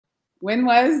When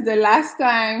was the last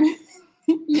time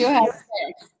you had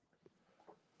sex?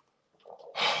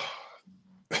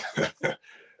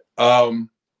 Oh,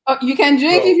 you can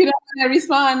drink if you don't want to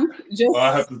respond. Just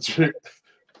I have to drink.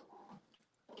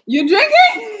 You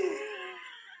drinking?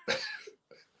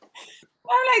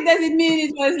 I'm like, does it mean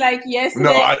it was like yesterday?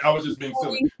 No, I was just being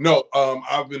silly. No,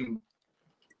 I've been.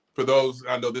 For those,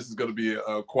 I know this is going to be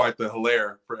quite the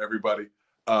hilaire for everybody.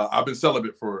 I've been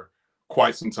celibate for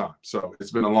quite some time, so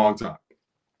it's been a long time.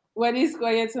 What is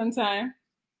quite some time?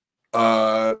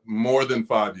 More than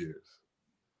 5 years.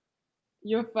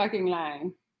 You're fucking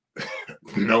lying.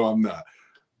 No, I'm not.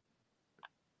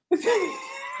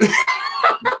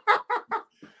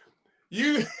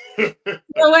 You.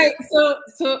 So wait, so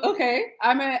okay,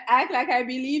 I'm gonna act like I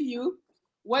believe you.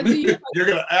 What do you? You're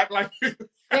gonna act like. Yeah,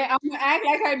 I'm gonna act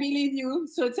like I believe you.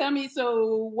 So tell me,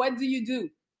 so what do you do?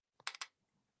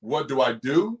 What do I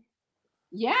do?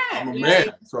 Yeah, I'm a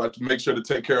man, so I have to make sure to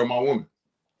take care of my woman.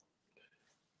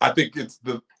 I think it's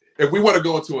if we want to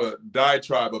go into a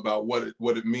diatribe about what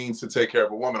it means to take care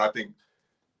of a woman, I think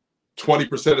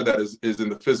 20% of that is in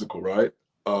the physical, right?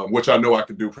 Which I know I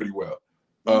can do pretty well.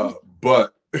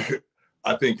 But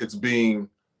I think it's being,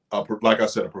 like I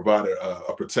said, a provider,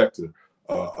 a protector,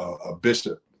 a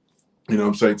bishop. You know what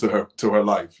I'm saying, to her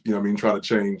life. You know what I mean? Try to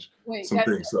change some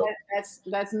things. So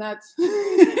that's not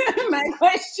my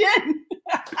question.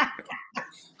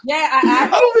 Yeah,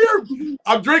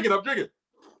 I'm drinking.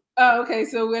 Oh, okay.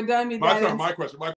 So we're done with that. My question.